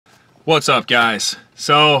What's up, guys?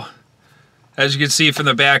 So, as you can see from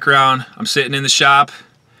the background, I'm sitting in the shop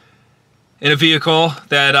in a vehicle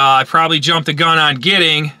that I probably jumped the gun on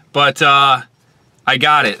getting, but I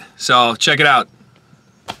got it. So, check it out.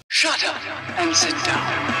 Shut up and sit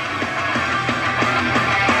down.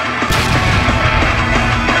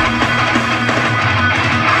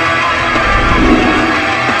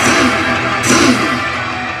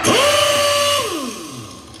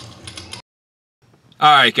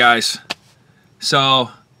 Alright, guys. So,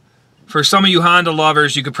 for some of you Honda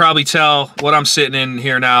lovers, you could probably tell what I'm sitting in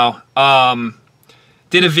here now.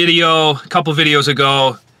 Did a video a couple videos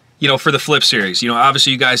ago, for the Flip series.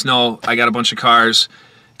 Obviously you guys know I got a bunch of cars.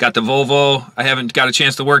 Got the Volvo I haven't got a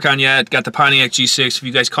chance to work on yet. Got the Pontiac G6. If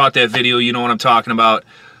you guys caught that video, you know what I'm talking about.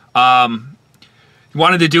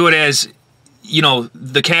 Wanted to do it as,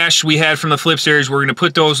 the cash we had from the Flip series, we're going to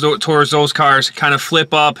put those towards those cars, kind of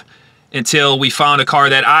flip up until we found a car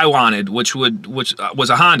that I wanted, which was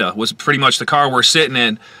a Honda, was pretty much the car we're sitting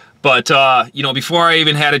in. But, before I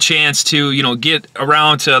even had a chance to, get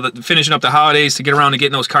around to finishing up the holidays, to get around to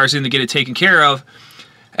getting those cars in to get it taken care of,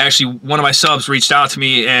 actually, one of my subs reached out to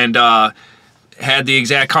me and had the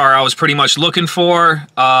exact car I was pretty much looking for.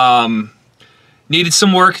 Needed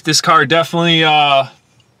some work. This car definitely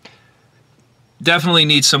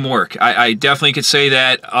needs some work. I definitely could say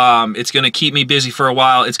that. It's going to keep me busy for a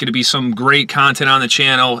while. It's going to be some great content on the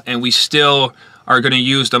channel, and we still are going to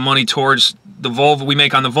use the money towards the Volvo we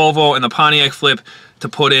make on the Volvo and the Pontiac Flip to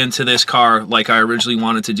put into this car like I originally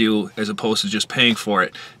wanted to do, as opposed to just paying for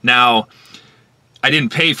it. Now, I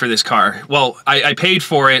didn't pay for this car. Well, I paid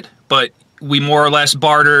for it, but we more or less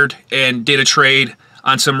bartered and did a trade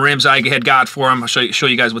on some rims I had got for him. I'll show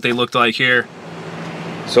you guys what they looked like here.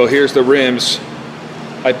 So here's the rims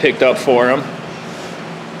I picked up for him.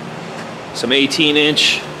 Some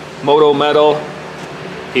 18-inch Moto metal.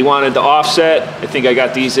 He wanted the offset. I think I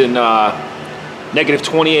got these in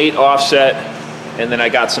 -28 offset, and then I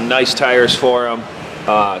got some nice tires for him.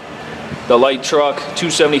 The light truck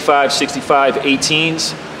 275/65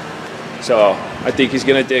 18s. So I think he's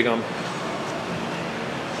gonna dig them.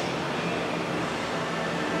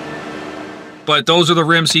 But those are the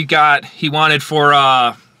rims he got. He wanted for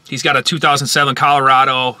he's got a 2007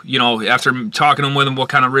 Colorado. After talking to him with him, what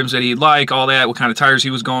kind of rims that he'd like, all that, what kind of tires he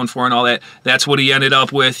was going for and all that. That's what he ended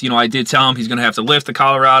up with. I did tell him he's going to have to lift the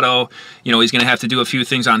Colorado. He's going to have to do a few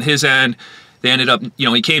things on his end. They ended up,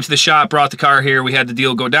 he came to the shop, brought the car here. We had the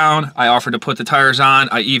deal go down. I offered to put the tires on.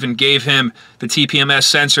 I even gave him the TPMS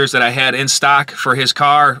sensors that I had in stock for his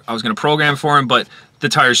car. I was going to program for him, but the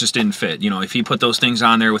tires just didn't fit. If he put those things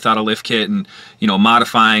on there without a lift kit and,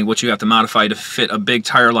 modifying what you have to modify to fit a big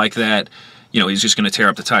tire like that, he's just going to tear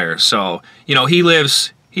up the tires. So, he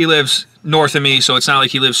lives north of me, so it's not like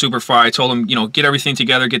he lives super far. I told him, get everything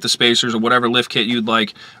together, get the spacers or whatever lift kit you'd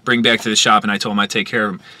like, bring back to the shop, and I told him I'd take care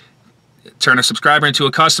of him. Turn a subscriber into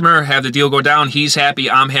a customer, have the deal go down. He's happy,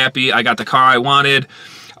 I'm happy. I got the car I wanted.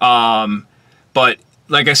 But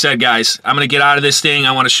like I said, guys, I'm going to get out of this thing.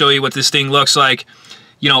 I want to show you what this thing looks like.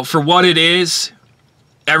 For what it is,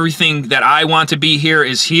 everything that I want to be here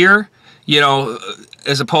is here,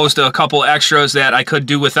 as opposed to a couple extras that I could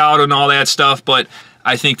do without and all that stuff. But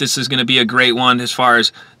I think this is going to be a great one as far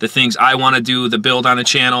as the things I want to do, the build on the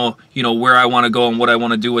channel, where I want to go and what I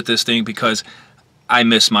want to do with this thing, because I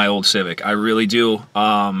miss my old Civic. I really do.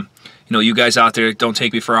 You guys out there, don't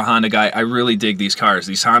take me for a Honda guy. I really dig these cars.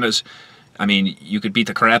 These Hondas, I mean, you could beat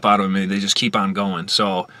the crap out of them and they just keep on going.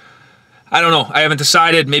 So, I don't know. I haven't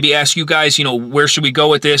decided. Maybe ask you guys, where should we go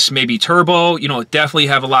with this? Maybe turbo. Definitely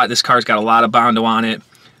have a lot. This car's got a lot of Bondo on it.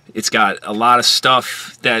 It's got a lot of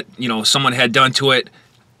stuff that, someone had done to it.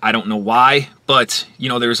 I don't know why, but,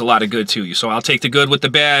 there's a lot of good to you. So I'll take the good with the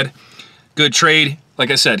bad. Good trade. Like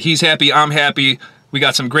I said, he's happy. I'm happy. We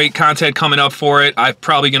got some great content coming up for it. I'm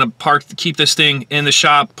probably going to keep this thing in the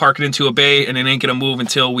shop, park it into a bay, and it ain't going to move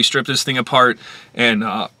until we strip this thing apart and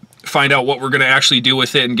find out what we're going to actually do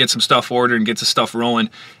with it and get some stuff ordered and get the stuff rolling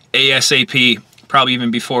ASAP, probably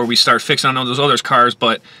even before we start fixing on those other cars.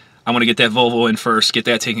 But I want to get that Volvo in first, get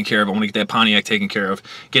that taken care of. I want to get that Pontiac taken care of,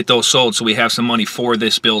 get those sold so we have some money for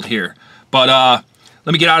this build here. But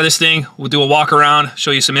let me get out of this thing. We'll do a walk around,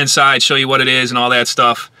 show you some inside, show you what it is and all that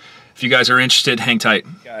stuff. If you guys are interested, hang tight.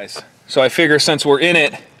 Guys, so I figure since we're in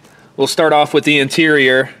it, we'll start off with the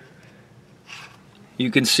interior.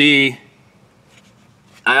 You can see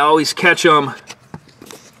I always catch them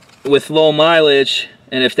with low mileage,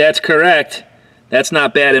 and if that's correct, that's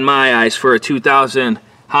not bad in my eyes for a 2000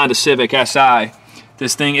 Honda Civic Si.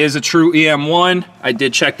 This thing is a true EM1. I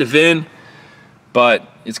did check the VIN, but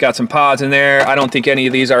it's got some pods in there. I don't think any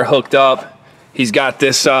of these are hooked up. He's got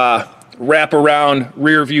this wraparound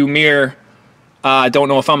rear view mirror. I don't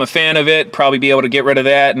know if I'm a fan of it. Probably be able to get rid of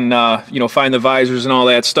that and you know, find the visors and all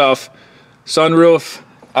that stuff. Sunroof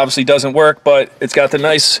obviously doesn't work, but it's got the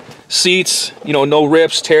nice seats, you know, no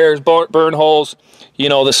rips, tears, burn holes, you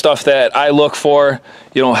know, the stuff that I look for.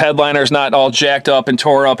 You know, headliner's not all jacked up and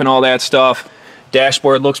tore up and all that stuff.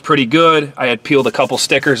 Dashboard looks pretty good. I had peeled a couple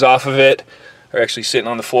stickers off of it. They're actually sitting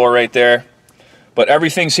on the floor right there. But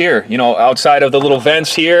everything's here, you know, outside of the little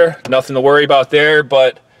vents here, nothing to worry about there,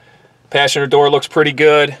 but passenger door looks pretty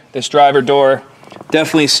good. This driver door,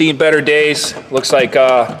 definitely seen better days. Looks like,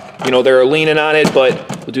 you know, they're leaning on it, but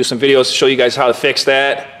we'll do some videos to show you guys how to fix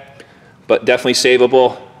that. But definitely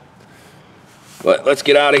savable. But let's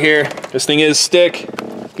get out of here. This thing is stick.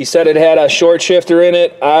 He said it had a short shifter in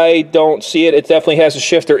it. I don't see it. It definitely has a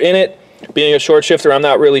shifter in it. Being a short shifter, I'm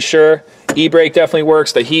not really sure. E-brake definitely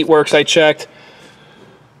works. The heat works, I checked.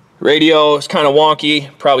 Radio is kind of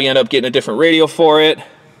wonky. Probably end up getting a different radio for it.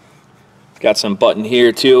 Got some button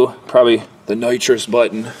here too. Probably the nitrous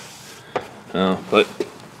button. But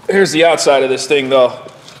here's the outside of this thing though.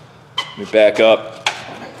 Let me back up.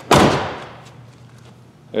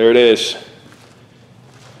 There it is.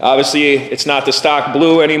 Obviously, it's not the stock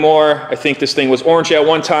blue anymore. I think this thing was orange at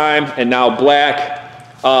one time and now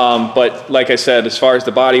black. But like I said, as far as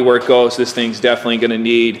the body work goes, this thing's definitely gonna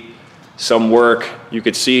need some work. You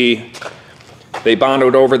could see they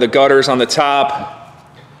bonded over the gutters on the top.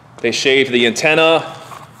 They shaved the antenna,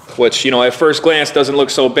 which, you know, at first glance doesn't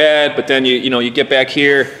look so bad, but then you know, you get back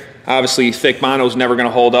here, obviously thick mono's never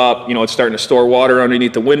gonna hold up. You know, it's starting to store water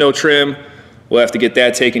underneath the window trim. We'll have to get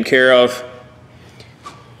that taken care of.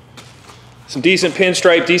 Some decent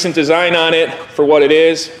pinstripe, decent design on it for what it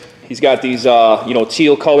is. He's got these, you know,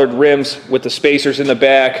 teal colored rims with the spacers in the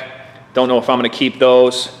back. Don't know if I'm gonna keep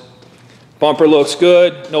those. Bumper looks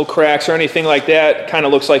good, no cracks or anything like that. Kind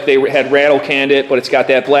of looks like they had rattle canned it, but it's got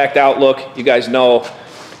that blacked out look. You guys know,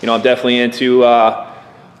 you know, I'm definitely into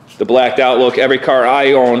the blacked out look. Every car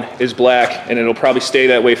I own is black, and it'll probably stay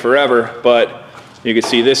that way forever. But you can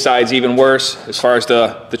see this side's even worse as far as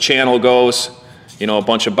the channel goes. You know, a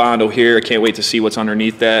bunch of Bondo here. I can't wait to see what's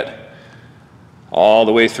underneath that. All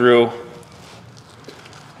the way through.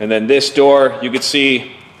 And then this door, you could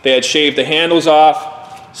see they had shaved the handles off.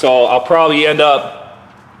 So I'll probably end up,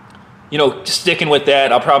 you know, sticking with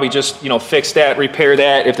that. I'll probably just, you know, fix that, repair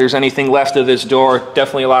that. If there's anything left of this door,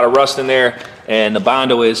 definitely a lot of rust in there. And the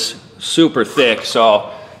Bondo is super thick,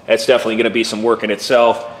 so that's definitely gonna be some work in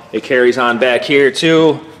itself. It carries on back here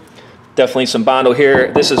too. Definitely some Bondo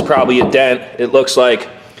here. This is probably a dent, it looks like,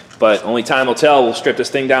 but only time will tell. We'll strip this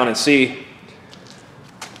thing down and see.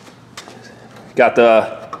 Got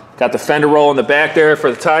the fender roll in the back there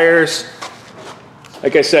for the tires.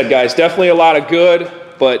 Like I said, guys, definitely a lot of good,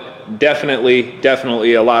 but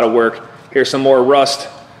definitely a lot of work. Here's some more rust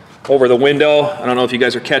over the window. I don't know if you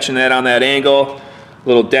guys are catching that on that angle.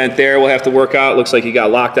 Little dent there we'll have to work out. Looks like he got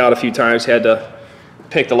locked out a few times. Had to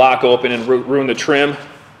pick the lock open and ruin the trim.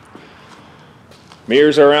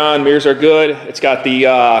 Mirrors are on, mirrors are good. It's got the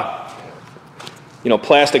you know,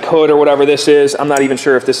 plastic hood or whatever this is. I'm not even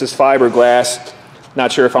sure if this is fiberglass.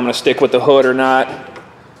 Not sure if I'm gonna stick with the hood or not.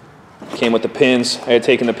 Came with the pins. I had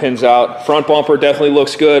taken the pins out. Front bumper definitely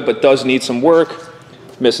looks good, but does need some work.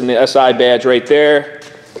 Missing the SI badge right there.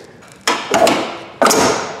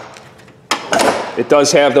 It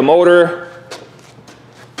does have the motor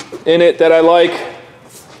in it that I like.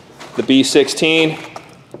 The B16.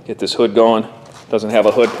 Get this hood going. Doesn't have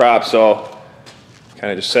a hood prop, so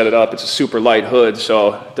kind of just set it up. It's a super light hood,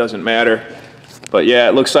 so it doesn't matter. But yeah,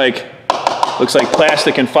 it looks like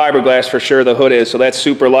plastic and fiberglass for sure the hood is, so that's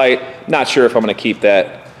super light. Not sure if I'm gonna keep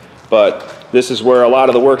that, but this is where a lot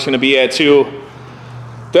of the work's gonna be at too.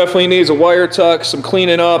 Definitely needs a wire tuck, some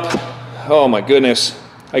cleaning up. Oh my goodness,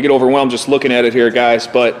 I get overwhelmed just looking at it here, guys,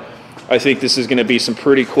 but I think this is gonna be some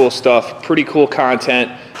pretty cool stuff, pretty cool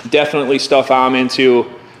content, definitely stuff I'm into.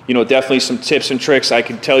 You know, definitely some tips and tricks I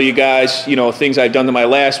can tell you guys, you know, things I've done to my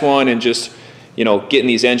last one and just, you know, getting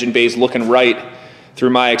these engine bays looking right through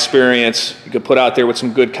my experience. You could put out there with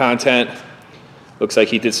some good content. Looks like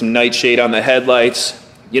he did some nightshade on the headlights.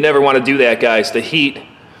 You never want to do that, guys. The heat,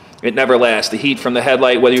 it never lasts. The heat from the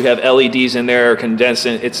headlight, whether you have LEDs in there or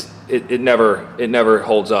condensing, it never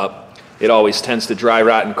holds up. It always tends to dry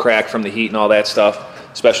rot and crack from the heat and all that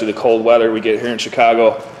stuff, especially the cold weather we get here in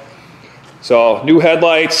Chicago. So new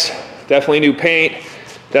headlights, definitely new paint,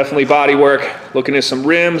 definitely body work. Looking at some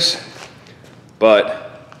rims,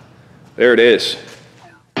 but there it is.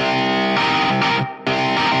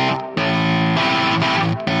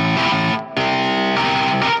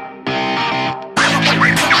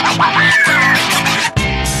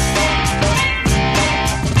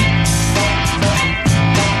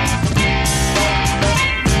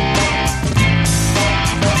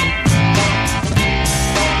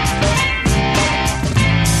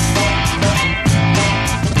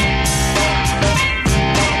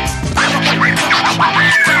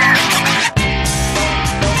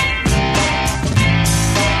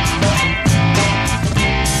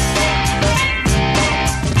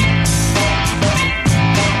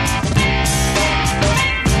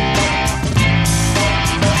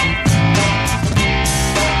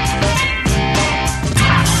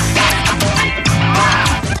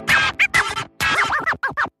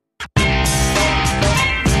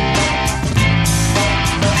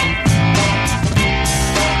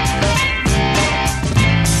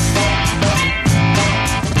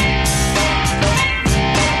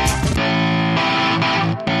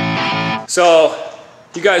 So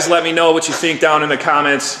you guys let me know what you think down in the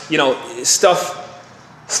comments. You know, stuff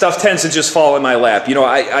tends to just fall in my lap. You know,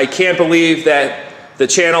 I can't believe that the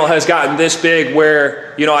channel has gotten this big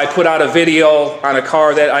where, you know, I put out a video on a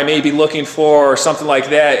car that I may be looking for or something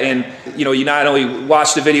like that, and, you know, you not only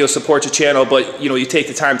watch the video, support your channel, but, you know, you take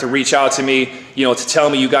the time to reach out to me, you know, to tell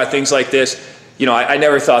me you got things like this. You know, I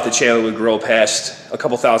never thought the channel would grow past a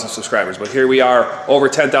couple thousand subscribers, but here we are, over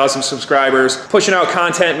 10,000 subscribers, pushing out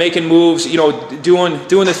content, making moves, you know, doing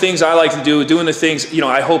the things I like to do, doing the things, you know,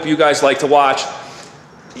 I hope you guys like to watch,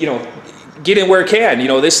 you know, get in where it can. You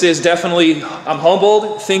know, this is definitely, I'm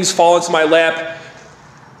humbled. Things fall into my lap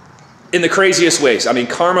in the craziest ways. I mean,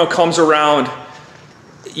 karma comes around.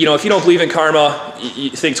 You know, if you don't believe in karma, you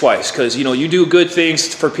think twice, because, you know, you do good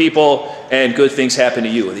things for people and good things happen to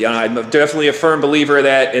you. You know, I'm definitely a firm believer of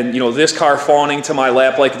that. And, you know, this car falling into my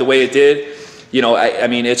lap like the way it did, you know, I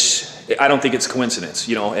mean, I don't think it's a coincidence,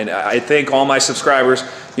 you know, and I thank all my subscribers,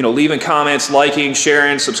 you know, leaving comments, liking,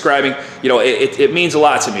 sharing, subscribing, you know, it means a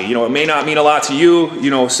lot to me. You know, it may not mean a lot to you, you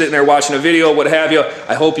know, sitting there watching a video, what have you.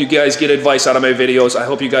 I hope you guys get advice out of my videos. I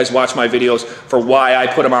hope you guys watch my videos for why I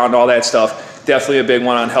put them out and all that stuff. Definitely a big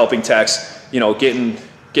one on helping techs, you know, getting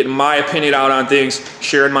my opinion out on things,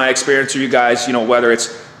 sharing my experience with you guys, you know, whether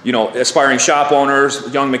it's, you know, aspiring shop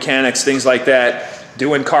owners, young mechanics, things like that,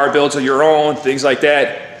 doing car builds of your own, things like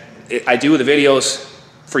that. I do the videos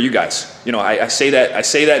for you guys. You know, I say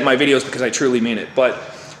that in my videos because I truly mean it. But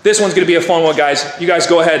this one's gonna be a fun one, guys. You guys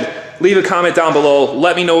go ahead, leave a comment down below.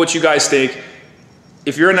 Let me know what you guys think.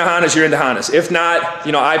 If you're into Hondas, you're into Hondas. If not,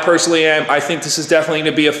 you know, I personally am. I think this is definitely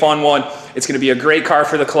gonna be a fun one. It's gonna be a great car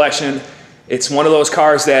for the collection. It's one of those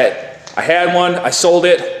cars that I had one, I sold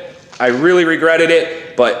it, I really regretted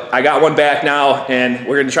it, but I got one back now, and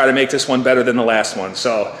we're gonna try to make this one better than the last one.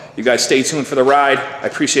 So you guys stay tuned for the ride. I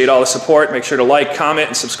appreciate all the support. Make sure to like, comment,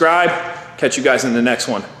 and subscribe. Catch you guys in the next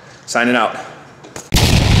one. Signing out.